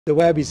The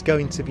Webb is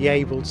going to be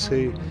able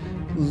to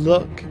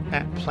look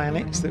at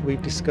planets that we've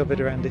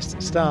discovered around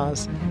distant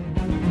stars.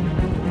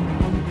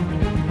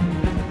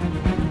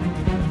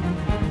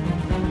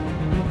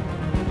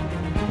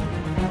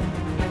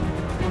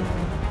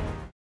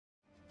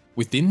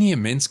 Within the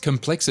immense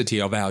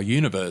complexity of our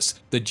universe,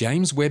 the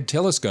James Webb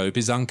Telescope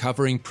is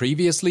uncovering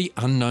previously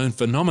unknown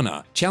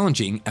phenomena,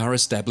 challenging our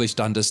established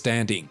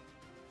understanding.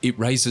 It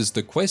raises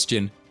the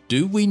question,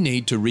 do we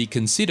need to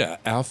reconsider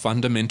our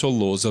fundamental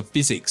laws of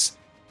physics?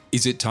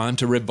 Is it time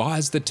to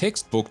revise the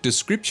textbook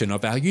description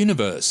of our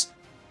universe?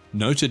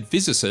 Noted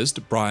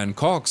physicist Brian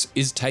Cox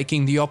is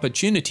taking the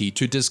opportunity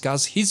to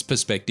discuss his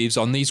perspectives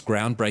on these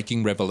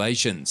groundbreaking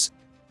revelations.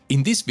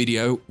 In this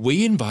video,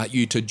 we invite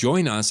you to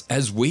join us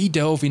as we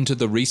delve into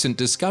the recent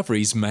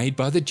discoveries made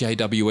by the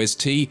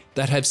JWST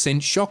that have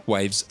sent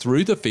shockwaves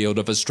through the field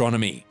of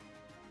astronomy.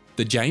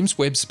 The James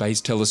Webb Space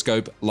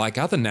Telescope, like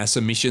other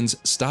NASA missions,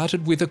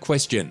 started with a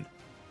question.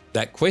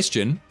 That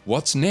question,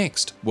 what's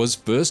next, was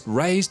first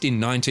raised in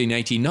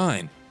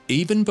 1989,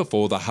 even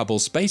before the Hubble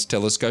Space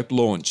Telescope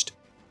launched.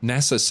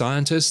 NASA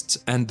scientists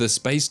and the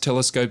Space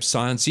Telescope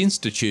Science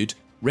Institute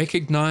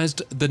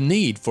recognized the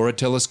need for a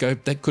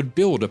telescope that could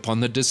build upon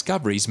the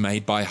discoveries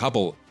made by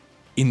Hubble.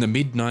 In the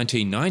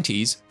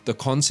mid-1990s, the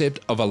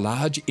concept of a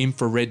large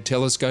infrared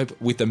telescope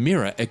with a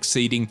mirror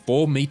exceeding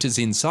 4 meters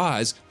in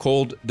size,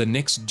 called the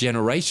Next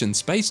Generation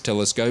Space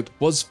Telescope,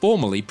 was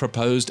formally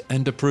proposed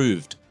and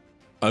approved.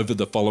 Over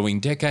the following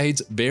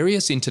decades,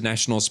 various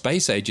international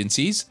space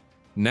agencies,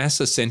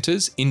 NASA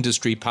centers,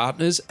 industry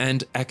partners,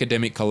 and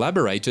academic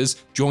collaborators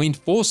joined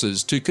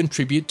forces to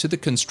contribute to the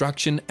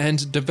construction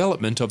and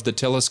development of the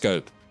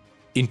telescope.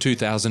 In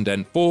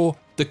 2004,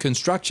 the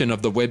construction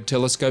of the Webb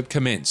telescope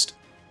commenced.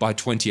 By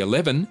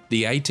 2011,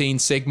 the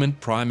 18-segment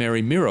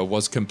primary mirror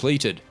was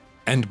completed,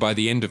 and by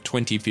the end of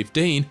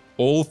 2015,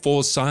 all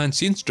 4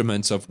 science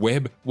instruments of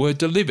Webb were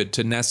delivered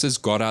to NASA's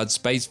Goddard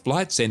Space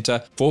Flight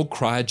Center for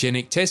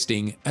cryogenic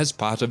testing as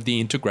part of the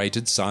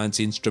Integrated Science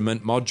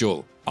Instrument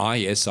Module,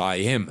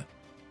 ISIM.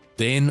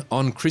 Then,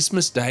 on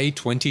Christmas Day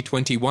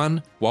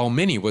 2021, while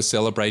many were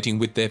celebrating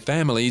with their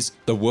families,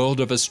 the world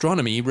of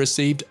astronomy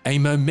received a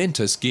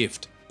momentous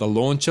gift, the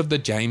launch of the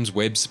James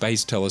Webb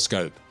Space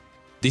Telescope.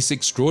 This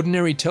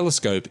extraordinary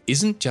telescope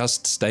isn't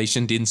just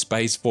stationed in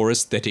space for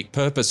aesthetic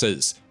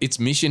purposes. Its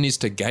mission is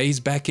to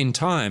gaze back in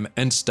time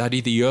and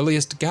study the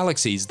earliest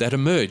galaxies that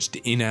emerged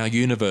in our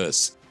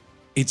universe.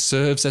 It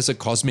serves as a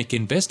cosmic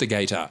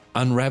investigator,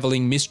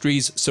 unraveling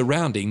mysteries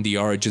surrounding the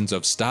origins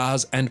of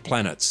stars and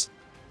planets.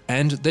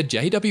 And the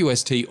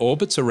JWST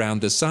orbits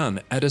around the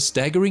Sun at a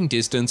staggering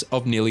distance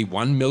of nearly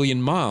 1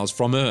 million miles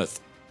from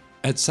Earth.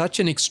 At such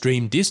an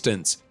extreme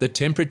distance, the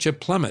temperature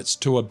plummets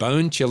to a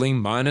bone-chilling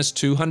minus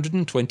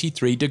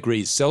 223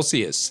 degrees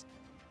Celsius.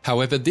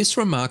 However, this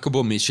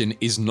remarkable mission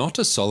is not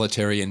a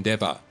solitary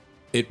endeavour.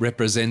 It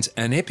represents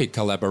an epic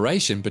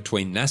collaboration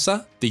between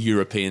NASA, the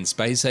European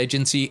Space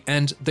Agency,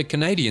 and the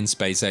Canadian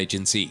Space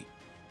Agency.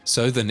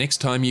 So the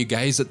next time you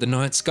gaze at the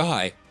night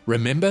sky,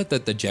 remember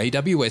that the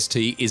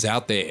JWST is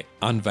out there,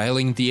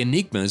 unveiling the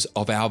enigmas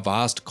of our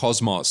vast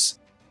cosmos.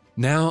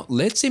 Now,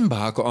 let's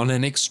embark on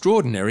an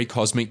extraordinary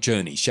cosmic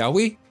journey, shall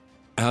we?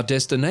 Our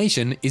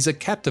destination is a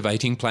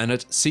captivating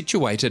planet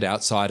situated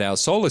outside our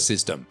solar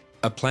system,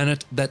 a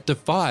planet that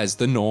defies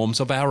the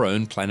norms of our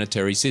own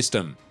planetary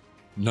system.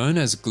 Known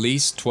as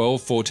Gliese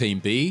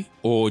 1214b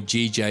or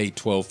GJ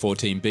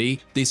 1214b,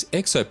 this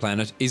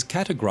exoplanet is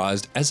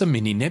categorized as a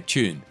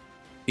mini-Neptune.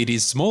 It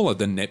is smaller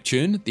than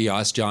Neptune, the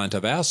ice giant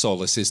of our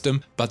solar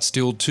system, but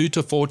still 2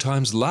 to 4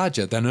 times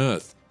larger than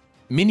Earth.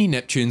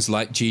 Mini-Neptunes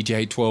like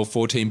GJ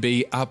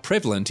 1214b are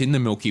prevalent in the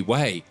Milky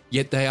Way,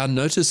 yet they are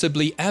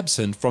noticeably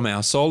absent from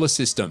our solar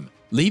system,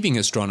 leaving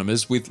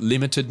astronomers with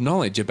limited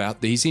knowledge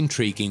about these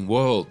intriguing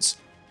worlds.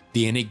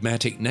 The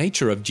enigmatic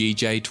nature of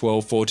GJ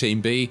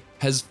 1214b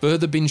has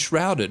further been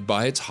shrouded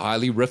by its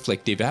highly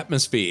reflective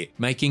atmosphere,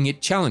 making it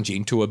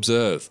challenging to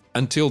observe,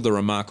 until the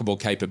remarkable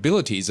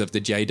capabilities of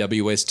the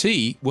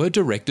JWST were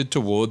directed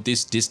toward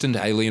this distant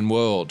alien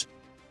world.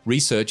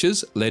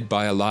 Researchers, led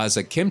by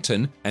Eliza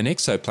Kempton, an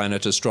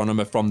exoplanet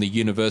astronomer from the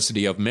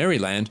University of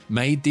Maryland,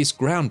 made this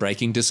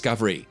groundbreaking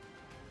discovery.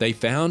 They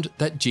found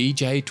that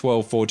GJ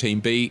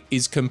 1214b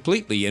is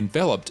completely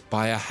enveloped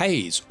by a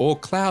haze or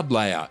cloud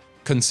layer,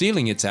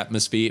 concealing its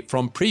atmosphere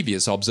from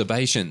previous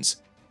observations.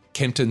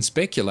 Kempton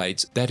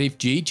speculates that if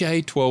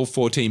GJ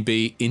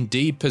 1214b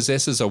indeed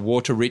possesses a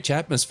water-rich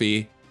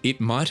atmosphere, it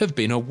might have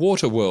been a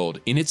water world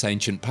in its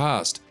ancient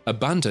past,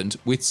 abundant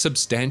with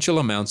substantial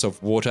amounts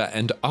of water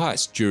and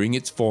ice during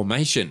its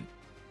formation.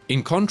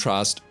 In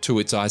contrast to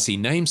its icy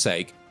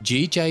namesake,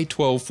 GJ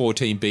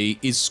 1214b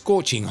is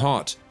scorching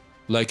hot.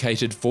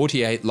 Located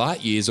 48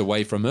 light-years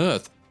away from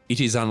Earth,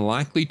 it is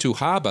unlikely to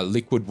harbour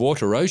liquid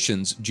water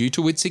oceans due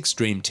to its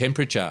extreme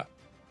temperature.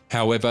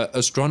 However,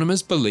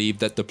 astronomers believe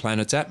that the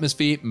planet's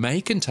atmosphere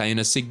may contain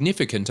a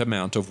significant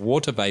amount of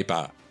water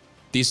vapour.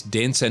 This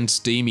dense and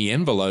steamy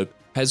envelope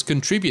has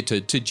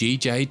contributed to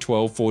GJ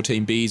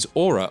 1214b's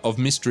aura of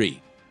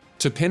mystery.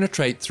 To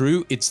penetrate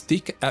through its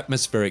thick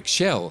atmospheric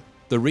shell,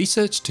 The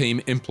research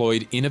team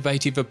employed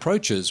innovative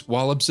approaches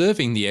while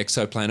observing the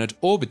exoplanet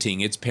orbiting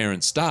its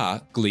parent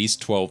star,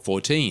 Gliese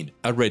 1214,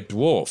 a red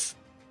dwarf.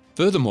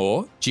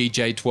 Furthermore,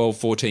 GJ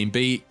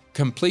 1214b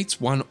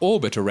completes one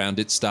orbit around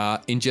its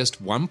star in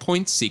just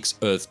 1.6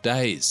 Earth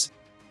days.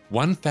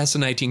 One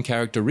fascinating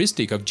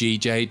characteristic of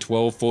GJ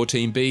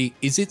 1214b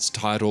is its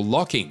tidal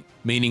locking,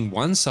 meaning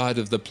one side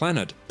of the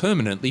planet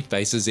permanently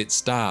faces its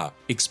star,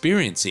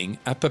 experiencing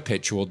a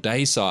perpetual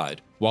day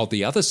side, while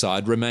the other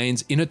side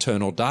remains in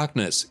eternal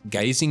darkness,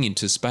 gazing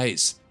into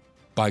space.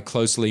 By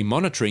closely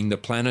monitoring the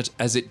planet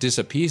as it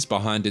disappears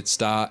behind its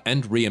star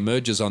and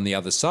re-emerges on the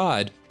other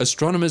side,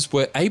 astronomers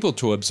were able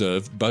to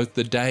observe both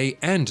the day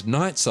and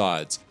night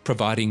sides,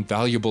 providing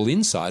valuable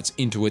insights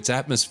into its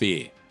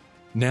atmosphere.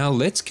 Now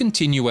let's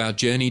continue our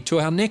journey to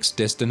our next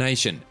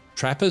destination,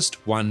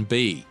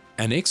 TRAPPIST-1b,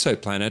 an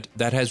exoplanet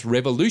that has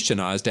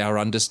revolutionized our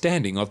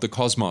understanding of the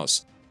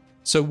cosmos.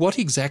 So what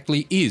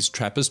exactly is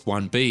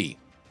TRAPPIST-1b?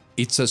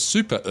 It's a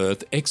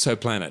super-Earth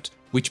exoplanet,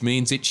 which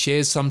means it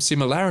shares some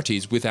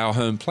similarities with our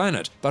home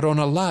planet, but on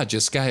a larger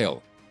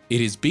scale.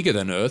 It is bigger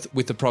than Earth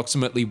with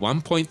approximately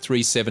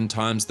 1.37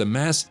 times the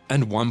mass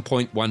and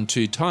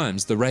 1.12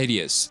 times the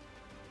radius.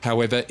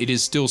 However, it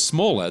is still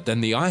smaller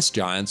than the ice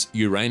giants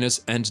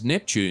Uranus and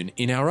Neptune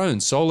in our own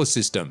solar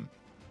system.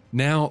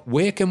 Now,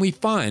 where can we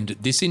find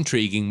this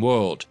intriguing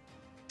world?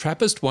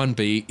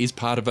 TRAPPIST-1b is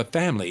part of a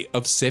family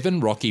of 7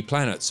 rocky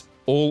planets,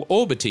 all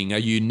orbiting a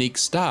unique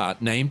star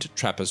named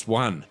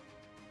TRAPPIST-1.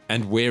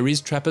 And where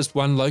is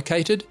TRAPPIST-1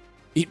 located?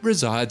 It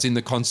resides in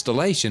the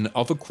constellation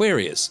of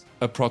Aquarius,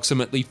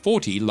 approximately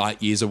 40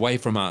 light-years away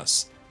from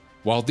us.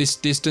 While this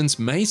distance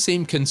may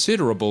seem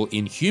considerable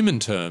in human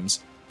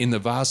terms, in the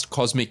vast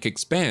cosmic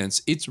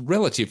expanse it's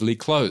relatively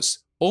close,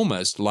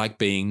 almost like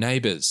being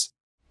neighbours.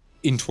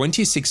 In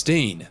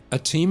 2016, a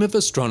team of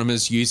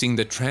astronomers using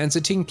the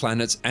Transiting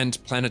Planets and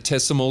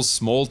Planetesimals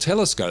Small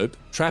Telescope,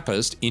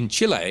 TRAPPIST, in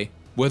Chile,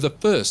 were the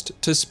first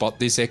to spot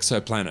this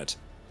exoplanet.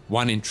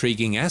 One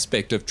intriguing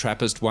aspect of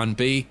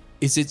TRAPPIST-1b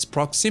is its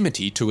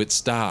proximity to its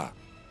star.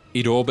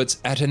 It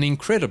orbits at an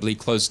incredibly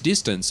close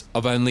distance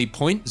of only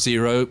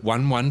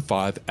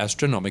 0.0115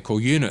 astronomical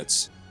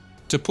units.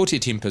 To put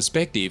it in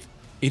perspective,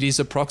 it is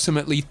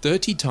approximately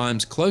 30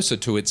 times closer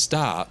to its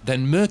star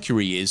than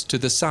Mercury is to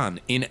the Sun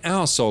in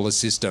our solar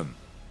system.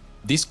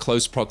 This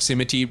close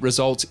proximity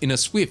results in a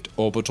swift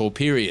orbital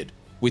period,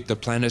 with the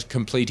planet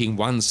completing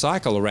one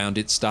cycle around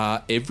its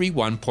star every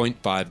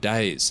 1.5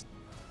 days.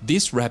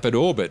 This rapid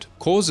orbit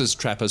causes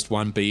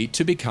TRAPPIST-1b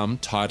to become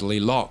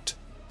tidally locked.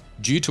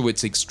 Due to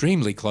its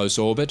extremely close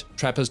orbit,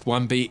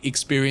 TRAPPIST-1b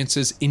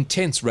experiences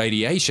intense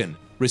radiation,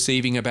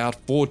 receiving about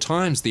 4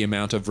 times the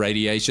amount of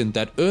radiation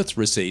that Earth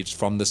receives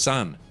from the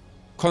Sun.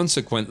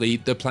 Consequently,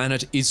 the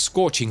planet is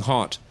scorching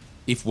hot.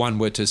 If one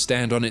were to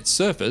stand on its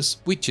surface,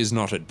 which is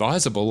not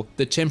advisable,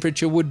 the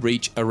temperature would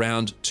reach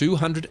around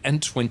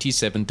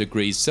 227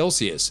 degrees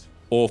Celsius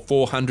or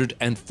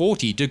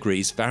 440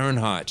 degrees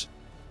Fahrenheit.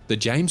 The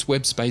James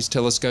Webb Space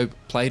Telescope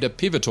played a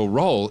pivotal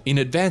role in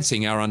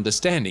advancing our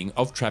understanding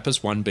of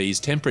TRAPPIST-1b's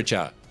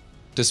temperature.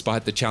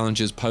 Despite the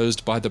challenges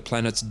posed by the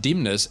planet's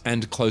dimness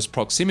and close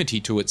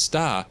proximity to its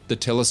star, the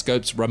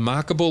telescope's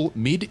remarkable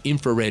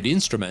mid-infrared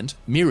instrument,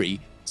 MIRI,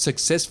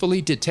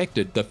 successfully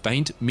detected the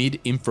faint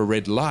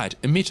mid-infrared light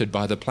emitted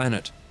by the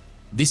planet.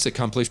 This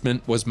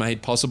accomplishment was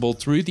made possible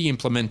through the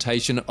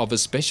implementation of a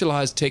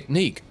specialized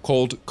technique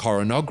called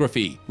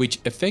coronography, which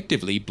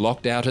effectively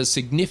blocked out a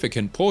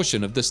significant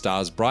portion of the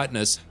star's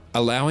brightness,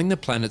 allowing the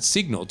planet's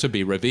signal to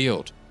be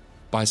revealed.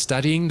 By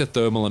studying the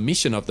thermal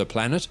emission of the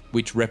planet,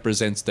 which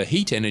represents the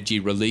heat energy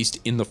released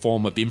in the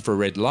form of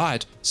infrared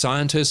light,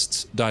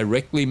 scientists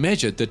directly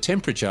measured the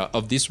temperature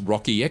of this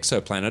rocky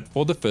exoplanet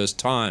for the first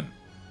time.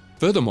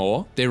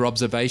 Furthermore, their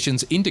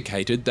observations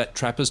indicated that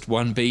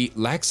TRAPPIST-1b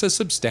lacks a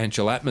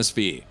substantial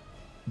atmosphere.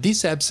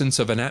 This absence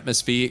of an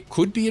atmosphere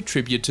could be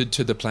attributed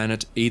to the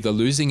planet either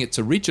losing its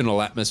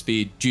original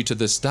atmosphere due to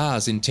the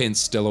star's intense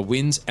stellar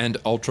winds and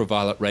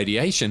ultraviolet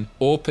radiation,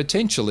 or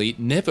potentially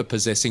never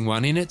possessing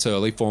one in its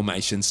early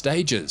formation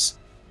stages.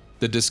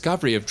 The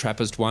discovery of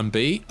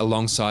TRAPPIST-1b,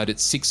 alongside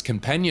its 6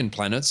 companion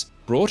planets,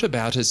 brought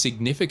about a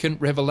significant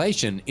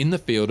revelation in the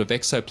field of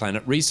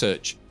exoplanet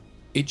research.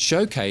 It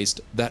showcased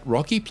that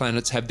rocky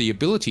planets have the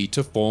ability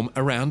to form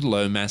around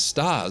low-mass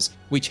stars,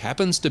 which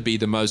happens to be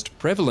the most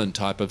prevalent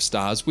type of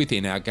stars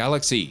within our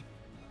galaxy.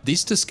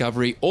 This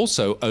discovery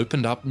also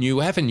opened up new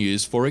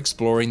avenues for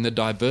exploring the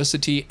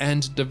diversity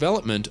and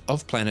development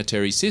of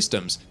planetary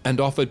systems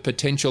and offered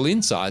potential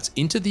insights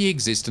into the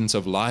existence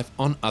of life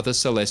on other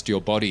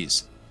celestial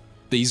bodies.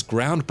 These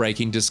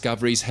groundbreaking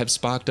discoveries have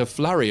sparked a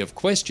flurry of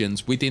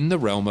questions within the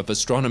realm of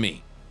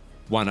astronomy.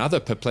 One other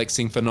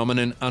perplexing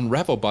phenomenon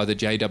unraveled by the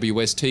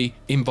JWST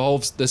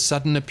involves the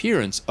sudden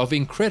appearance of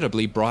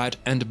incredibly bright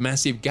and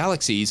massive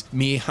galaxies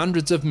mere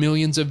hundreds of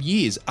millions of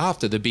years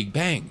after the Big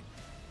Bang.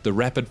 The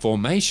rapid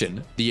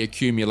formation, the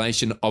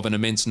accumulation of an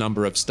immense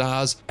number of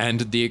stars,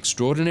 and the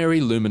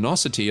extraordinary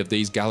luminosity of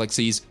these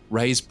galaxies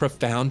raise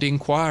profound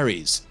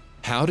inquiries.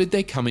 How did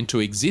they come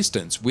into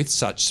existence with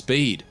such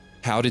speed?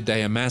 How did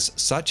they amass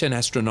such an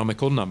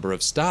astronomical number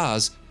of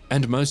stars?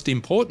 And most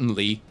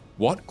importantly,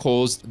 what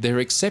caused their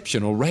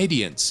exceptional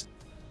radiance?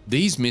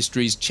 These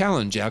mysteries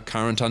challenge our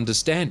current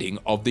understanding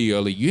of the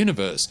early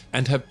universe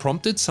and have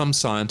prompted some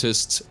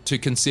scientists to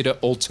consider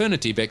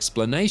alternative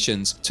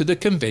explanations to the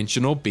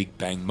conventional Big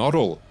Bang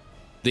model.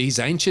 These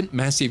ancient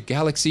massive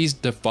galaxies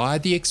defy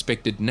the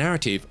expected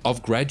narrative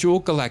of gradual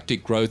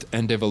galactic growth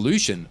and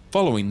evolution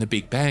following the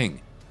Big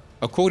Bang.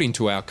 According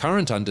to our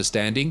current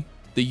understanding,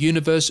 the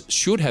universe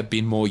should have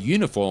been more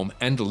uniform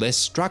and less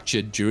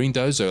structured during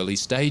those early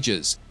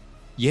stages.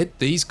 Yet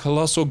these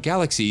colossal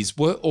galaxies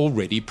were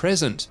already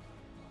present.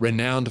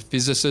 Renowned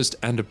physicist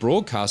and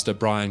broadcaster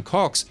Brian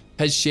Cox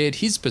has shared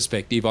his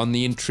perspective on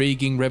the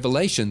intriguing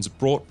revelations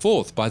brought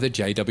forth by the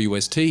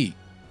JWST.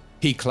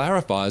 He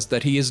clarifies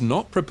that he is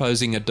not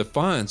proposing a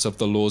defiance of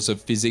the laws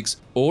of physics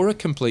or a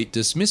complete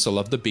dismissal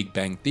of the Big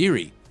Bang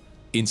theory.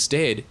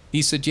 Instead,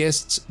 he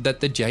suggests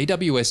that the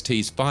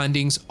JWST's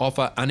findings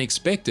offer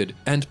unexpected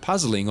and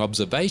puzzling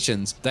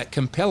observations that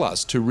compel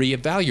us to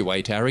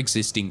re-evaluate our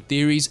existing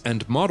theories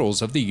and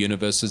models of the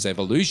universe's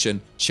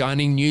evolution,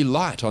 shining new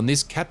light on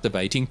this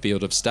captivating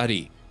field of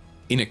study.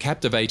 In a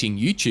captivating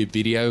YouTube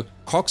video,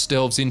 Cox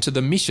delves into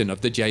the mission of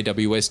the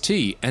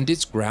JWST and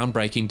its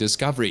groundbreaking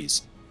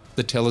discoveries.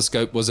 The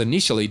telescope was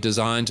initially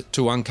designed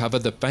to uncover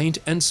the faint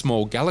and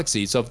small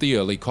galaxies of the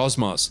early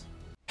cosmos.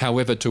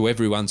 However, to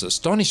everyone's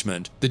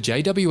astonishment, the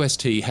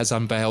JWST has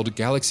unveiled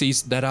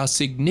galaxies that are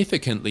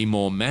significantly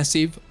more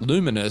massive,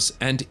 luminous,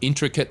 and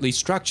intricately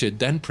structured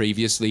than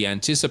previously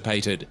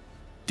anticipated.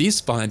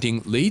 This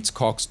finding leads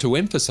Cox to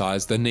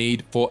emphasize the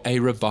need for a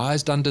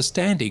revised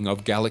understanding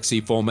of galaxy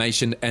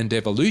formation and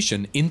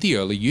evolution in the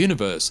early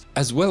universe,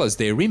 as well as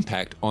their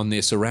impact on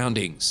their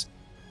surroundings.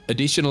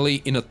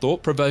 Additionally, in a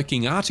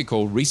thought-provoking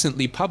article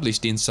recently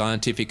published in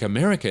Scientific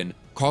American,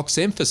 Cox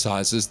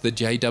emphasizes the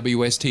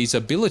JWST's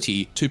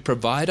ability to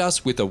provide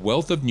us with a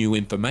wealth of new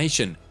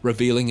information,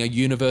 revealing a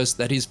universe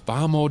that is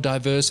far more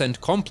diverse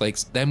and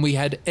complex than we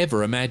had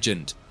ever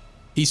imagined.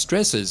 He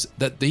stresses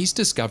that these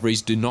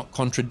discoveries do not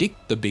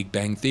contradict the Big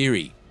Bang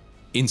theory.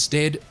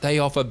 Instead, they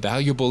offer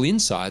valuable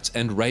insights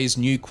and raise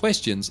new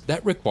questions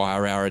that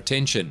require our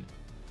attention.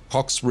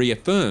 Cox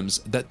reaffirms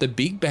that the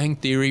Big Bang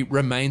theory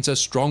remains a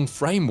strong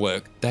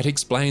framework that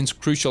explains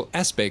crucial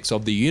aspects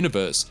of the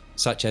universe,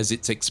 such as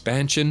its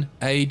expansion,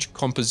 age,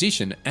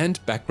 composition, and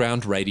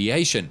background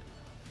radiation.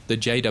 The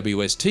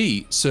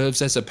JWST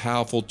serves as a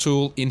powerful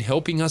tool in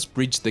helping us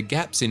bridge the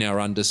gaps in our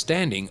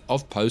understanding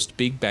of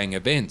post-Big Bang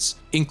events,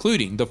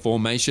 including the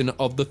formation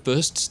of the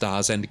first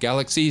stars and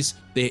galaxies,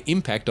 their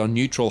impact on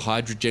neutral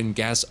hydrogen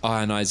gas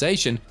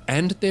ionization,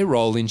 and their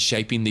role in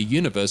shaping the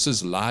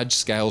universe's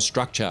large-scale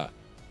structure.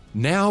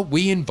 Now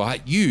we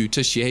invite you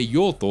to share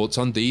your thoughts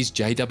on these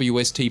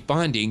JWST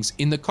findings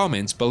in the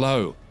comments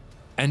below.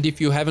 And if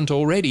you haven't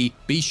already,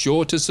 be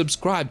sure to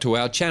subscribe to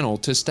our channel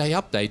to stay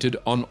updated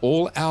on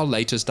all our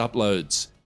latest uploads.